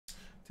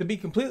To be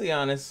completely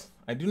honest,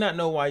 I do not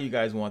know why you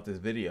guys want this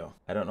video.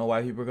 I don't know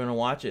why people are gonna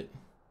watch it.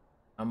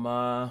 I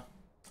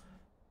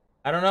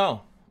don't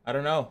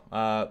know.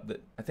 I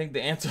think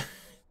the answer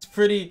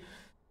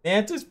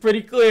is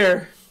pretty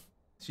clear.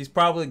 She's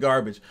probably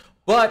garbage.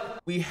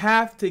 But we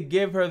have to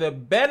give her the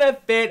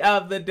benefit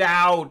of the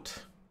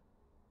doubt.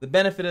 The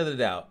benefit of the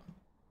doubt.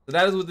 So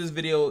that is what this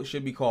video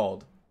should be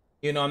called.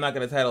 You know, I'm not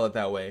gonna title it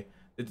that way.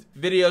 The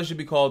video should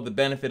be called The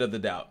Benefit of the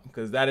Doubt,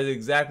 because that is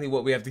exactly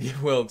what we have to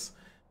give Wilkes,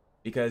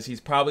 because he's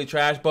probably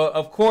trash. But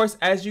of course,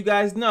 as you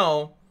guys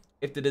know,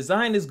 if the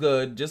design is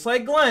good, just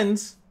like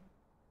Glenn's,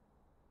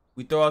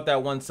 we throw out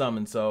that one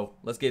summon. So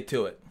let's get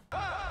to it.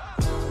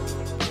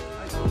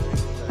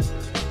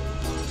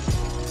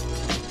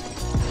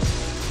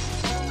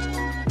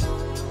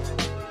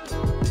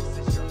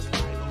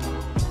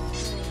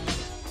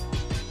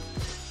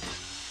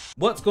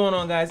 What's going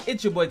on, guys?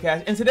 It's your boy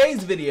Cash, and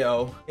today's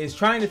video is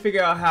trying to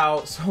figure out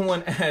how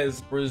someone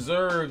as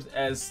reserved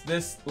as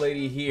this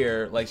lady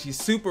here, like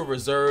she's super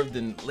reserved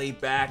and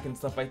laid back and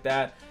stuff like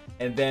that,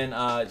 and then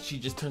she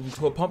just turns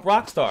into a pump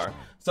rock star.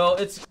 So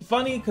it's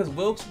funny because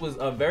Wilkes was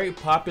a very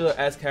popular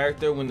as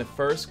character when the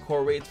first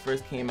core raids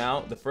first came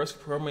out. The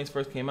first core raids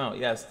first came out.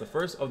 Yes, the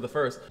first of the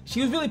first.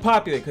 She was really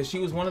popular because she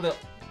was one of the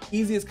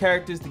easiest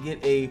characters to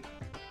get a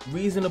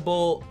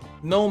reasonable,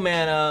 no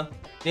mana,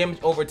 damage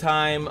over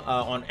time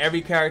on every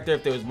character.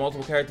 If there was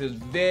multiple characters,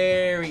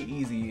 very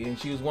easy, and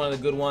she was one of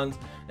the good ones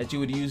that you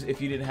would use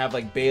if you didn't have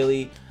like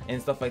Bailey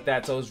and stuff like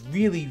that. So it was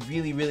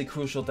really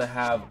crucial to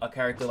have a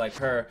character like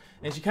her,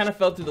 and she kind of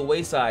fell through the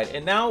wayside.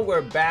 And now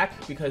we're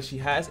back because she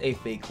has a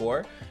fake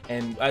core,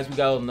 and as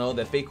we all know,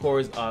 that fake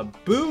cores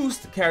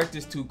boost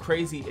characters to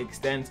crazy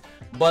extents.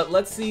 But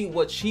let's see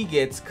what she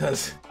gets,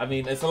 because I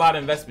mean, it's a lot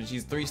of investment.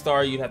 She's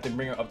 3-star. You'd have to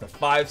bring her up to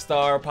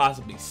 5-star,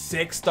 possibly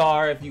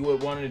 6-star if you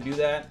would want to do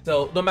that.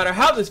 So no matter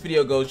how this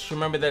video goes, just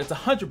remember that it's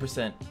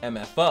 100%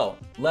 MFO.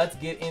 Let's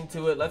get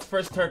into it. Let's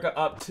first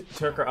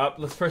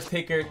Let's first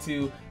take her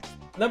to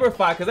number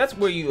 5, because that's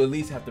where you at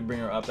least have to bring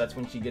her up. That's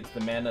when she gets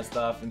the mana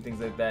stuff and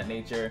things like that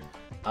nature.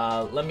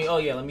 Let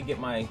me get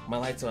my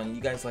lights on.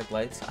 You guys like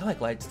lights? I like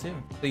lights too,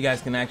 so you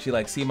guys can actually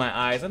like see my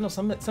eyes. I know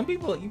some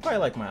people, you probably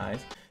like my eyes.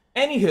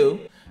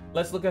 Anywho,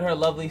 let's look at her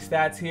lovely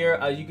stats here.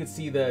 You can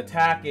see the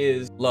attack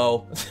is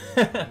low.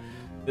 The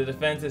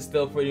defense is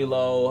still pretty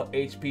low.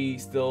 HP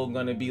still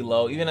gonna be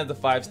low, even at the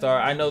 5-star.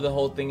 I know the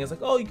whole thing is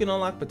like, oh, you can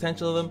unlock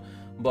potential of them,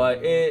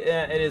 but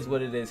it is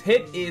what it is.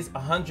 Hit is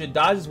 100,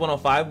 dodge is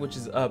 105, which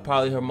is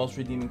probably her most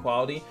redeeming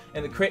quality,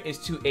 and the crit is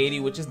 280,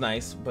 which is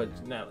nice, but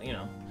now, you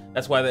know,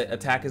 that's why the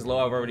attack is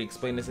low. I've already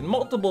explained this in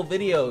multiple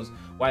videos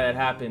why that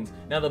happens.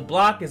 Now the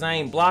block is I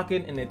ain't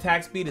blocking, and the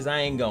attack speed is I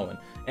ain't going.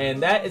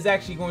 And that is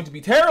actually going to be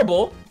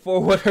terrible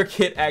for what her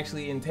kit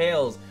actually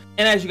entails.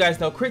 And as you guys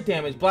know, crit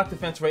damage, block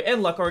defense rate,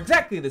 and luck are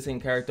exactly the same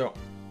character.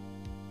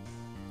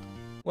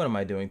 What am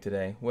I doing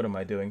today? What am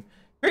I doing?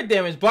 Crit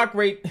damage, block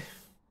rate...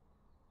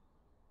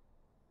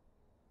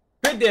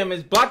 Crit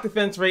damage, block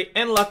defense rate,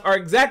 and luck are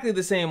exactly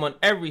the same on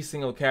every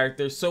single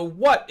character. So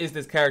what is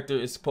this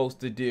character supposed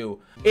to do?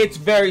 It's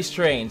very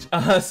strange.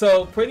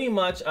 So pretty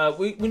much,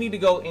 we need to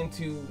go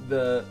into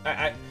the...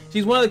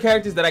 she's one of the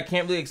characters that I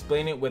can't really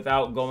explain it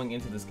without going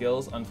into the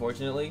skills,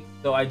 unfortunately.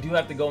 So I do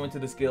have to go into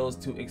the skills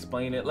to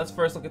explain it. Let's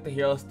first look at the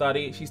hero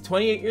study. She's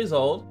 28 years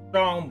old,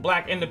 strong,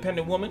 black,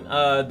 independent woman.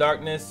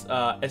 Darkness,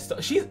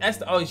 she's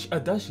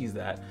she's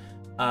that.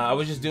 I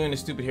was just doing a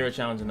stupid hero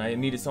challenge and I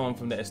needed someone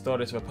from the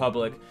Exos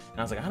Republic, and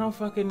I was like, I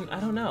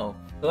don't know.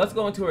 So let's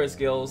go into her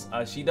skills.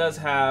 She does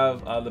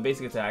have the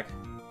basic attack,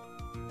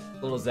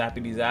 little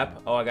zappity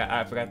zap. Oh,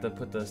 I forgot to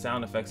put the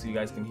sound effects so you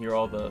guys can hear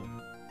all the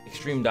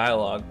extreme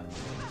dialogue.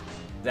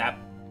 Zap,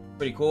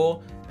 pretty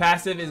cool.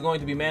 Passive is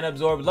going to be mana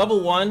absorb, level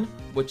 1,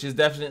 which is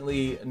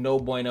definitely no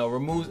bueno.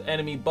 Removes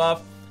enemy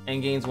buff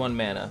and gains 1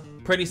 mana.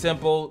 Pretty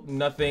simple,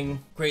 nothing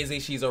crazy.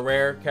 She's a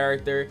rare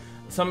character.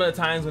 Some of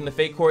the times when the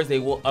fake cores, they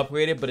will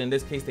upgrade it, but in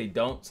this case they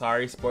don't.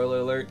 Sorry, spoiler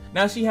alert.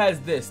 Now she has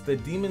this, the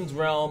Demon's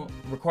Realm,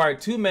 required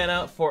 2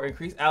 mana for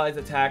increased allies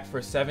attack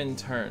for 7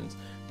 turns.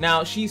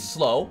 Now she's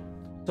slow,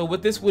 so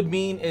what this would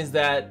mean is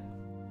that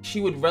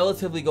she would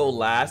relatively go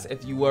last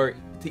if you were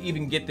to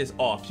even get this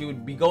off. She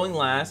would be going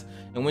last,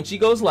 and when she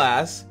goes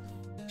last,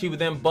 she would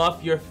then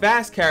buff your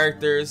fast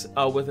characters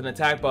with an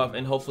attack buff,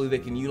 and hopefully they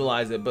can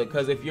utilize it.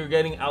 Because if you're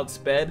getting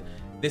outsped,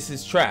 this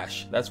is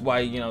trash. That's why,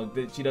 you know,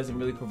 she doesn't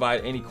really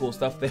provide any cool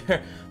stuff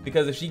there,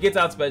 because if she gets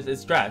outsped,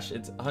 it's trash.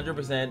 It's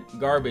 100%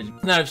 garbage.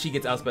 Not if she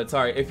gets outsped,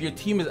 sorry. If your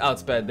team is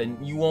outsped, then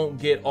you won't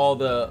get all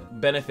the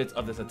benefits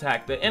of this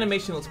attack. The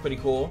animation looks pretty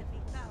cool.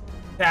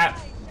 Tap,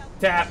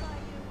 tap,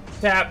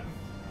 tap,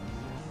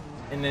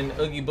 and then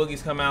Oogie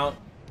Boogies come out,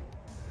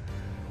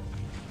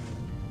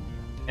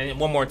 and then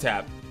one more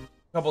tap.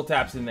 Couple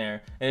taps in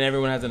there, and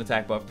everyone has an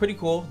attack buff. Pretty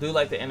cool. Do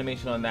like the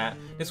animation on that.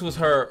 This was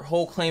her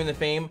whole claim to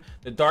fame,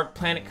 the Dark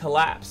Planet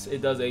Collapse.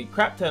 It does a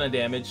crap ton of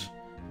damage,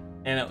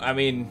 and I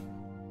mean,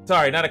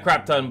 sorry, not a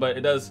crap ton, but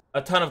it does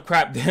a ton of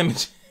crap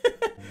damage.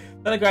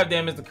 Ton of crap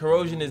damage. The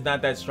corrosion is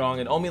not that strong.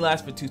 It only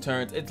lasts for 2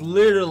 turns. It's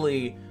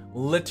literally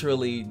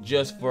literally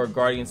just for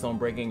Guardian Stone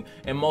breaking,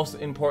 and most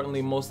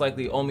importantly, most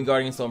likely only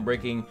Guardian Stone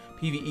breaking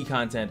PvE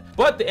content.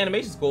 But the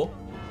animation's cool.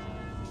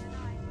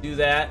 Do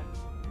that.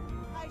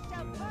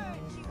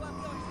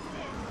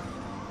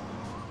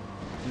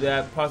 Do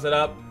that, pause it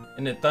up,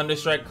 and the Thunder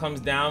Strike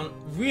comes down.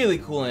 Really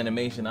cool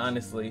animation,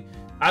 honestly.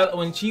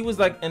 When she was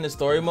like in the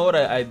story mode,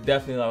 I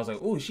definitely, I was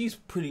like, ooh, she's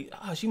pretty,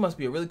 she must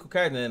be a really cool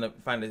character. And then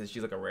I find that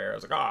she's like a rare. I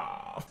was like,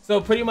 ah. So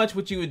pretty much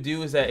what you would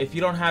do is that if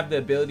you don't have the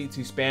ability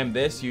to spam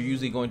this, you're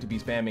usually going to be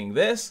spamming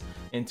this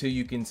until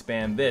you can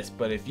spam this.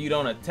 But if you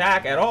don't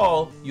attack at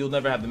all, you'll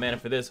never have the mana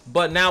for this.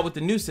 But now with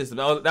the new system,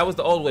 that was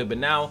the old way, but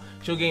now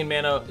she'll gain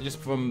mana just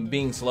from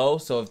being slow.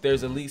 So if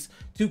there's at least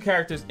 2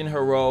 characters in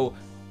her row,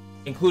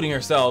 including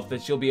herself, that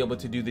she'll be able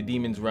to do the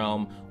Demon's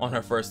Realm on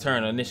her first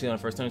turn, initially on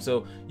her first turn.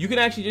 So you can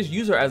actually just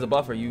use her as a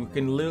buffer. You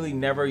can literally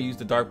never use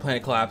the Dark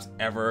Planet Collapse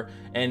ever.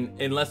 And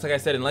unless, like I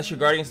said, unless you're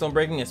Guardian Stone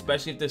breaking,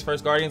 especially if there's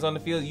first Guardians on the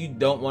field, you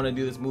don't want to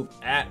do this move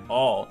at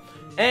all.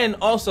 And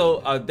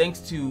also, thanks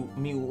to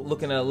me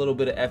looking at a little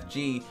bit of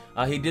FG,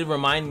 he did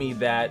remind me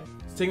that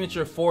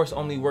Signature Force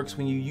only works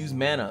when you use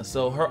mana.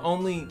 So her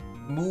only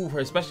move,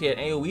 especially an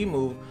AoE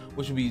move,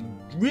 which would be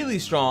really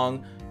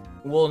strong,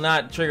 will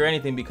not trigger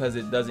anything because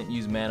it doesn't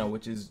use mana,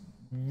 which is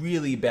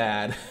really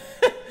bad.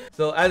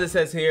 So as it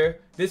says here,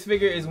 this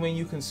figure is when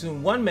you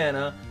consume 1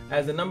 mana.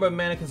 As the number of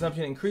mana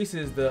consumption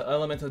increases, the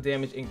elemental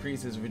damage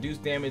increases.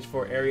 Reduced damage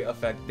for area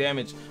effect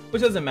damage,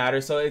 which doesn't matter.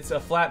 So it's a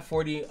flat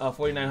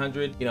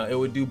 4900. You know, it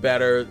would do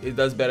better. It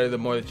does better the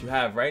more that you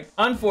have, right?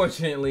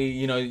 Unfortunately,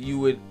 you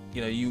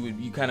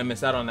kind of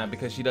miss out on that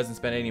because she doesn't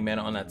spend any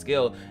mana on that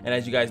skill. And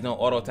as you guys know,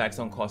 auto attacks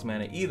don't cost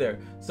mana either.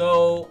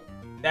 So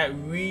that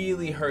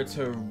really hurts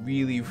her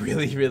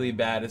really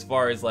bad as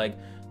far as like,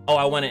 oh,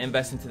 I want to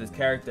invest into this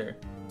character.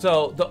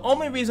 So the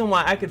only reason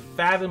why I could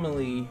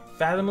fathomably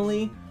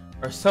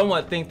or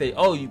somewhat think that,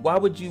 oh, why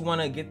would you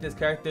want to get this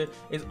character,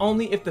 is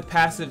only if the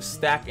passives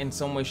stack in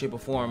some way, shape, or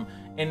form.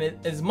 And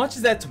as much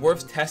as that's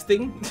worth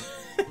testing,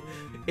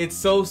 it's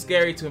so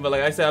scary to him. But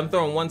like I said, I'm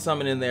throwing 1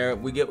 summon in there,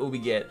 we get what we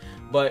get.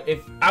 But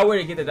if I were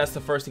to get that, that's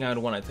the first thing I would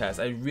want to test.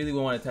 I really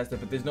would want to test it,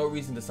 but there's no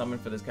reason to summon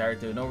for this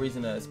character, no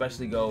reason to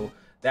especially go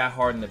that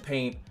hard in the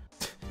paint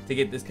to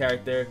get this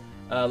character.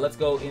 Let's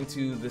go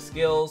into the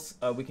skills.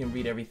 We can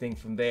read everything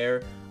from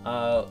there.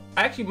 I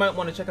actually might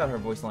want to check out her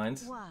voice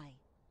lines. Why?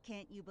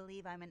 Can't you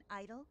believe I'm an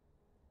idol?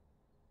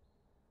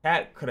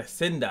 Cat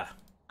Crescenda.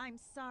 I'm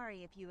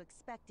sorry if you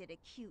expected a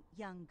cute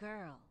young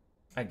girl.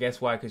 I guess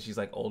why? Because she's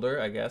like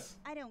older, I guess.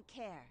 I don't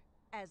care,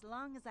 as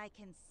long as I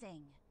can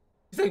sing.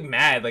 She's like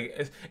mad.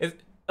 Like it's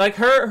like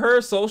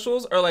her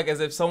socials are like as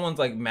if someone's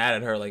like mad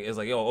at her. Like it's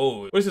like, yo,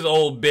 oh, what's this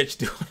old bitch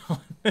doing on?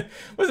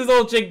 What's this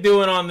old chick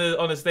doing on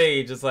the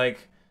stage? It's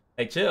like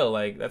chill.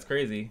 Like that's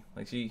crazy.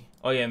 Like she.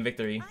 Oh yeah, in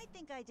victory. I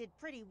think I did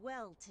pretty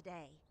well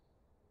today.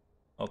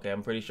 Okay,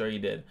 I'm pretty sure you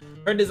did.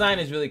 Her design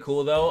is really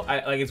cool though.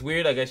 Like it's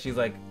weird. I guess she's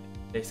like,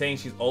 they're saying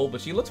she's old,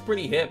 but she looks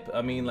pretty hip.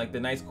 I mean, like the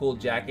nice cool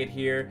jacket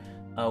here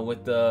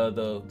with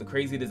the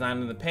crazy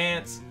design on the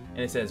pants, and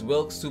it says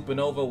WILKES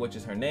Supernova, which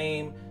is her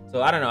name.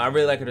 So I don't know, I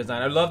really like her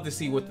design. I'd love to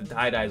see what the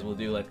tie-dyes will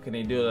do. Like, can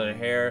they do it on her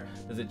hair?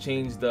 Does it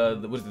change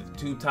the what is it, the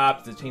tube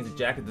tops? Does it change the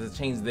jacket? Does it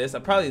change this?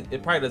 It probably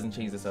doesn't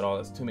change this at all.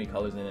 There's too many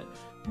colors in it.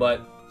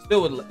 But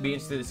still would be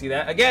interested to see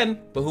that.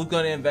 Again, but who's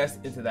gonna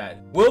invest into that?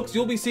 WILKES,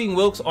 you'll be seeing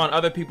WILKES on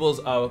other people's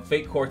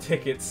fake core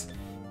tickets.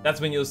 That's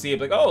when you'll see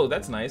it, like, oh,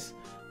 that's nice.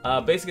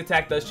 Basic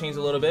attack does change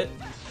a little bit.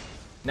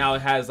 Now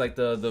it has like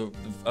the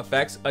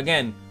effects.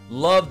 Again,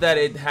 love that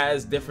it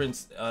has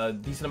different,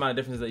 decent amount of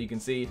differences that you can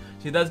see.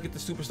 She does get the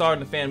superstar in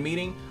the fan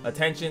meeting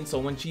attention. So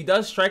when she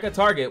does strike a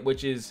target,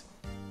 which is,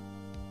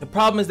 the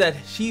problem is that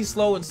she's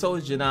slow and so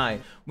is Janai.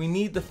 We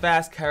need the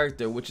fast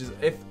character, which is,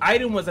 if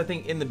Iden was, I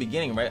think, in the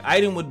beginning, right?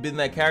 Iden would have been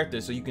that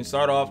character. So you can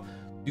start off,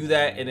 do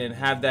that, and then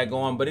have that go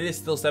on. But it is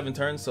still 7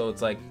 turns, so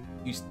it's like,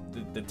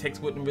 the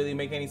ticks wouldn't really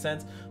make any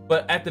sense.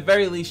 But at the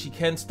very least, she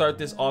can start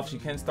this off. She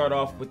can start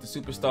off with the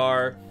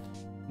superstar.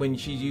 When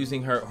she's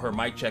using her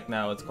mic check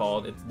now, it's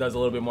called, it does a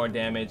little bit more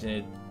damage, and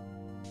it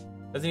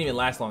doesn't even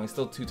last long. It's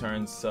still 2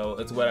 turns, so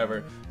it's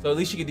whatever. So at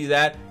least you could do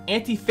that.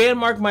 Anti-fan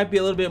mark might be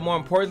a little bit more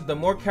important. The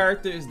more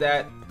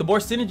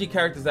synergy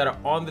characters that are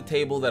on the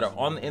table, that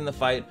are in the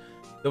fight,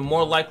 the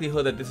more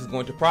likelihood that this is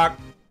going to proc.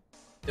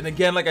 And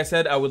again, like I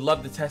said, I would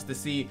love to test to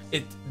see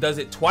it does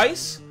it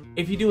twice.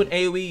 If you do an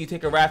AoE, you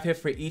take a wrath hit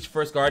for each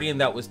first guardian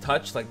that was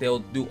touched. Like, they'll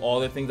do all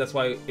their things. That's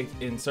why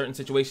if in certain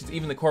situations,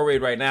 even the core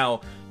raid right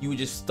now, you would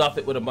just stuff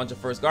it with a bunch of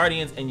first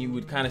guardians and you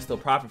would kind of still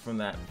profit from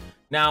that.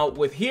 Now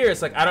with here,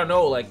 it's like, I don't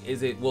know, like,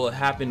 will it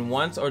happen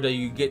once, or do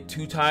you get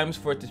 2 times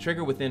for it to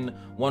trigger within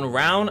 1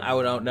 round? I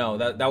don't know.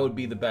 That would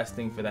be the best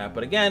thing for that.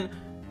 But again,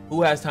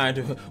 who has time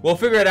to, we'll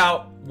figure it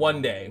out one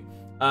day.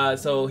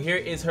 So here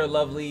is her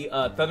lovely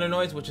thunder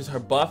noise, which is her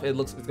buff.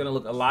 It's gonna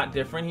look a lot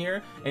different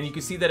here, and you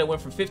can see that it went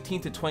from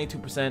 15 to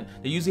 22%.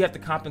 They usually have to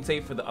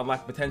compensate for the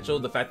unlocked potential,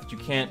 the fact that you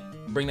can't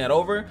bring that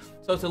over.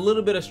 So it's a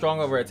little bit of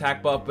strong over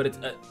attack buff, but it's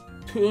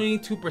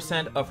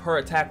 22% of her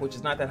attack, which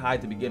is not that high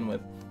to begin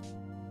with.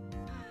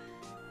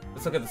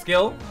 Let's look at the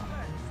skill.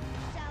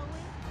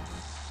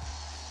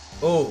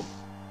 Oh.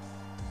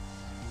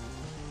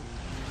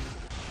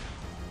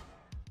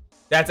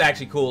 That's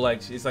actually cool.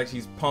 Like it's like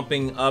she's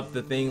pumping up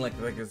the thing like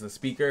it's a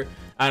speaker.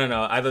 I don't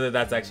know. I thought that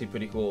that's actually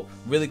pretty cool.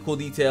 Really cool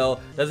detail.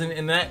 Doesn't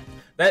and that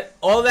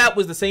all that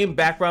was the same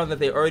background that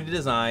they already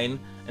designed.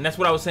 And that's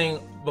what I was saying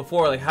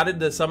before. Like, how did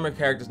the summer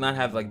characters not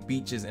have like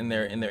beaches in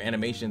their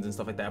animations and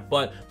stuff like that?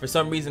 But for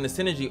some reason, the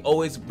synergy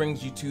always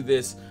brings you to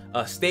this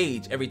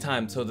stage every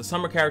time. So the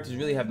summer characters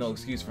really have no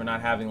excuse for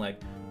not having like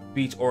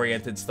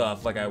beach-oriented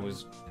stuff, like I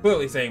was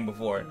clearly saying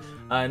before.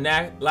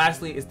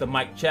 Lastly, it's the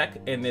mic check,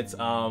 and it's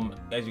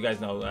as you guys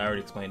know, I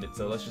already explained it.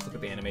 So let's just look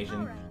at the animation.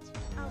 All right,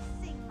 I'll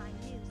sing my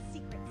new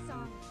secret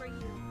song for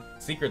you.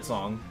 Secret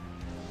song.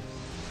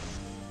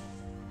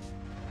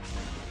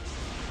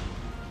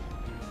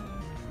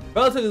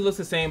 Relatively looks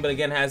the same, but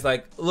again has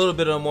like a little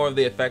bit of more of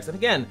the effects. And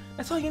again,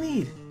 that's all you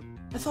need.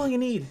 That's all you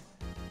need.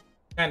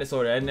 Kind of,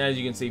 sort of. And as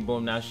you can see,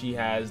 boom. Now he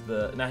has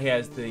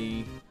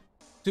the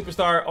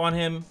superstar on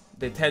him,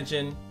 the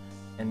tension,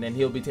 and then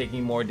he'll be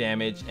taking more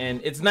damage. And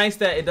it's nice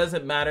that it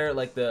doesn't matter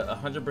like the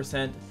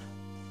 100%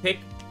 pick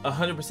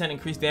 100%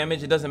 increased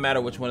damage. It doesn't matter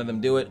which one of them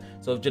do it.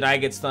 So if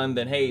Jedi gets stunned,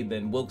 then hey,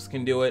 then Wilkes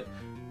can do it.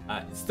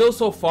 Still,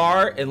 so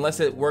far, unless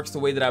it works the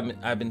way that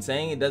I've been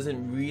saying, it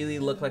doesn't really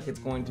look like it's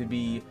going to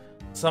be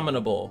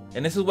summonable.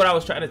 And this is what I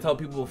was trying to tell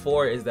people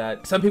before, is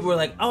that some people were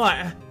like, oh,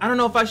 I don't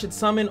know if I should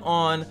summon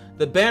on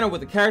the banner with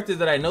the character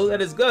that I know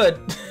that is good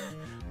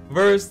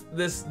versus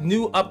this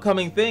new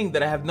upcoming thing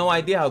that I have no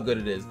idea how good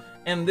it is.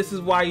 And this is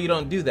why you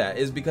don't do that,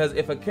 is because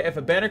if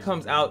a banner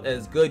comes out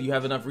as good, you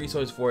have enough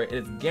resource for it,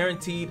 it's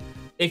guaranteed.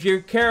 If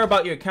you care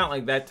about your account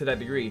like that to that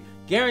degree,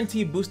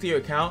 guaranteed boost to your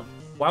account,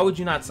 why would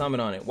you not summon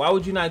on it? Why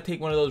would you not take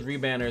one of those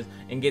rebanners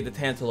and get the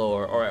Tantalo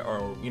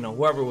or you know,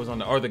 whoever was on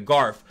the, or the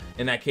Garf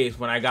in that case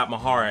when I got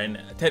Mahara, and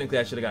technically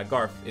I should have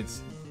got Garf.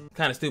 It's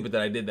kind of stupid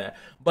that I did that.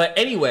 But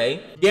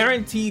anyway,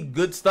 guaranteed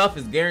good stuff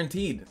is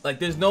guaranteed. Like,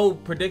 there's no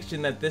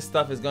prediction that this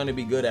stuff is going to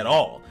be good at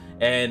all.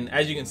 And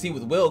as you can see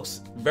with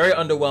Wilkes, very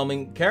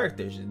underwhelming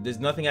characters. There's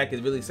nothing I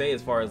could really say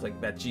as far as like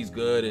that she's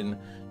good and,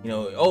 you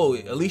know, oh,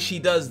 at least she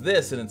does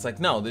this. And it's like,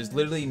 no, there's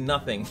literally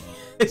nothing.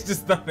 It's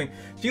just nothing.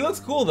 She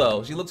looks cool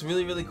though. She looks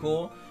really, really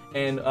cool.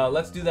 And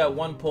let's do that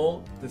one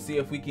pull to see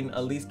if we can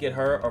at least get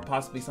her or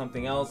possibly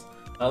something else.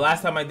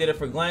 Last time I did it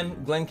for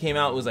Glenn came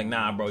out, was like,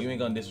 nah, bro, you ain't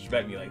gonna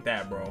disrespect me like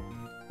that, bro.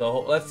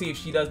 So let's see if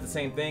she does the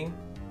same thing.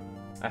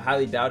 I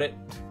highly doubt it.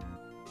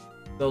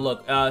 So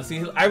look,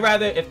 see, I'd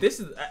rather, if this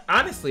is,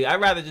 honestly,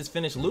 I'd rather just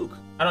finish Luke.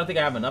 I don't think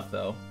I have enough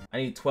though. I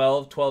need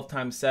 12. 12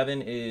 times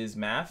 7 is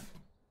math.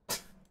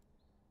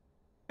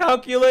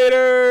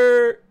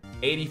 Calculator!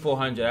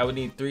 8,400. I would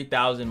need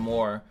 3,000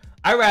 more.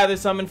 I'd rather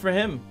summon for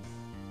him.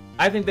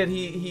 I think that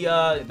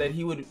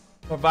he would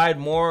provide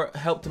more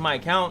help to my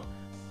account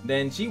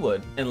than she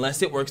would,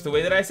 unless it works the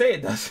way that I say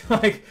it does.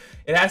 Like,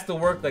 it has to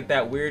work like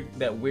that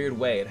weird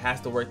way. It has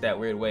to work that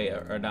weird way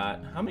or not.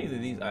 How many of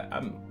these?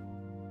 I'm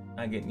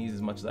not getting these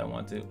as much as I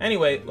want to.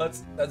 Anyway,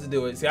 let's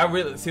do it. See, I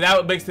really see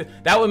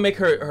that would make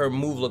her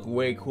move look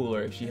way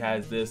cooler if she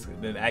has this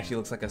that actually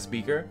looks like a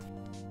speaker.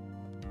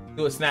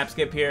 Do a snap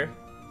skip here.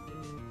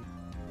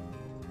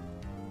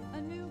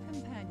 A new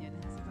companion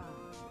has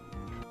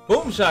arrived.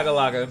 Boom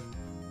shakalaka.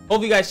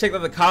 Hope you guys checked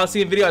out the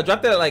Coliseum video. I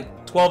dropped that at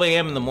like 12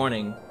 a.m. in the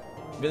morning.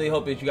 Really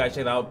hope that you guys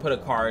check it out. I'll put a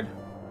card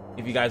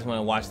if you guys want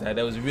to watch that.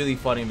 That was a really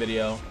funny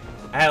video.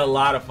 I had a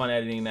lot of fun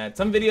editing that.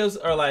 Some videos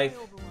are like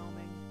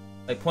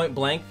point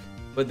blank,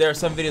 but there are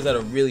some videos that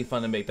are really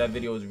fun to make. That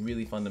video was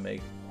really fun to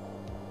make.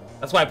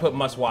 That's why I put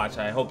must watch.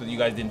 I hope that you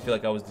guys didn't feel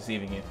like I was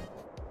deceiving you.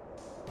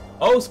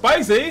 Oh,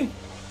 spicy!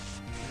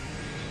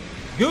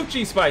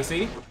 Gucci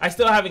spicy. I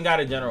still haven't got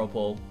a general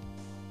pull.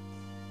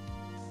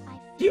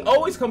 He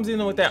always comes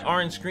in with that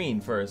orange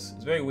screen first.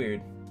 It's very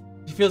weird.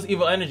 She feels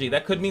evil energy.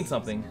 That could mean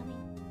something.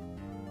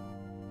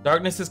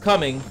 Darkness is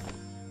coming.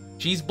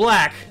 She's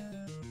black.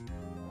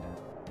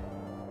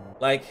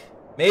 Like,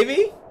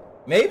 maybe?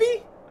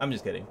 Maybe? I'm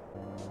just kidding.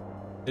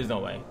 There's no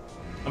way.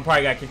 I'm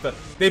probably got kicked out.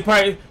 They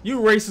probably, you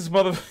racist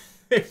mother,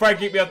 they probably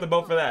kick me off the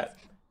boat for that.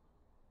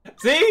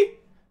 See?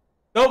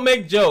 Don't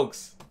make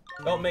jokes.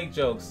 Don't make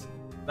jokes.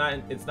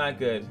 It's not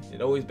good.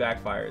 It always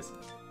backfires.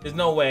 There's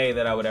no way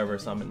that I would ever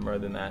summon more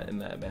than that in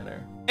that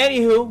banner.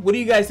 Anywho, what do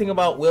you guys think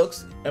about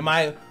Wilkes? Am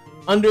I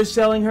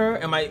underselling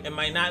her? Am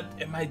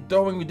I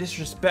throwing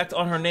disrespect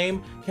on her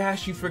name?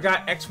 Cash, you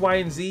forgot X, Y,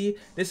 and Z.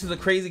 This is a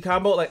crazy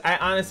combo. Like, I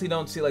honestly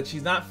don't see, like,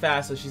 she's not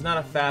fast, so she's not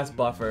a fast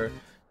buffer.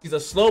 She's a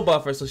slow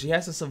buffer, so she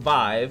has to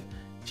survive.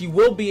 She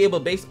will be able,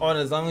 based on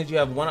as long as you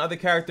have one other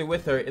character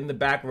with her in the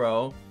back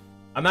row.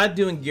 I'm not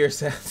doing gear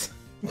sets.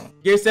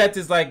 Gear sets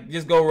is like,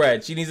 just go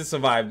red. She needs to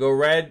survive. Go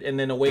red and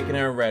then awaken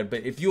her in red.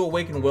 But if you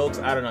awaken Wilkes,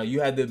 I don't know. You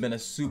had to have been a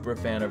super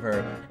fan of her.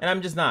 And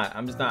I'm just not.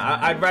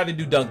 I'd rather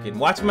do Duncan.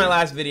 Watch my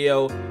last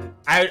video.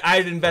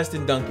 I'd invest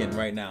in Duncan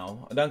right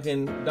now.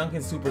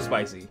 Duncan's super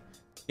spicy.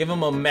 Give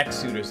him a mech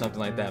suit or something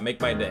like that. Make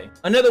my day.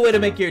 Another way to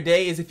make your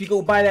day is if you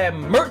go buy that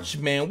merch,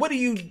 man. What are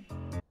you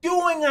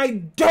doing?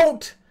 I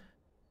don't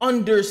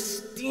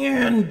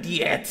understand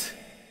yet.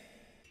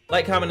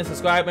 Like, comment, and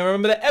subscribe. And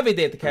remember that every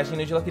day at the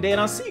casino is your lucky day. And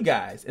I'll see you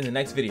guys in the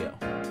next video.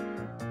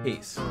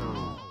 Peace.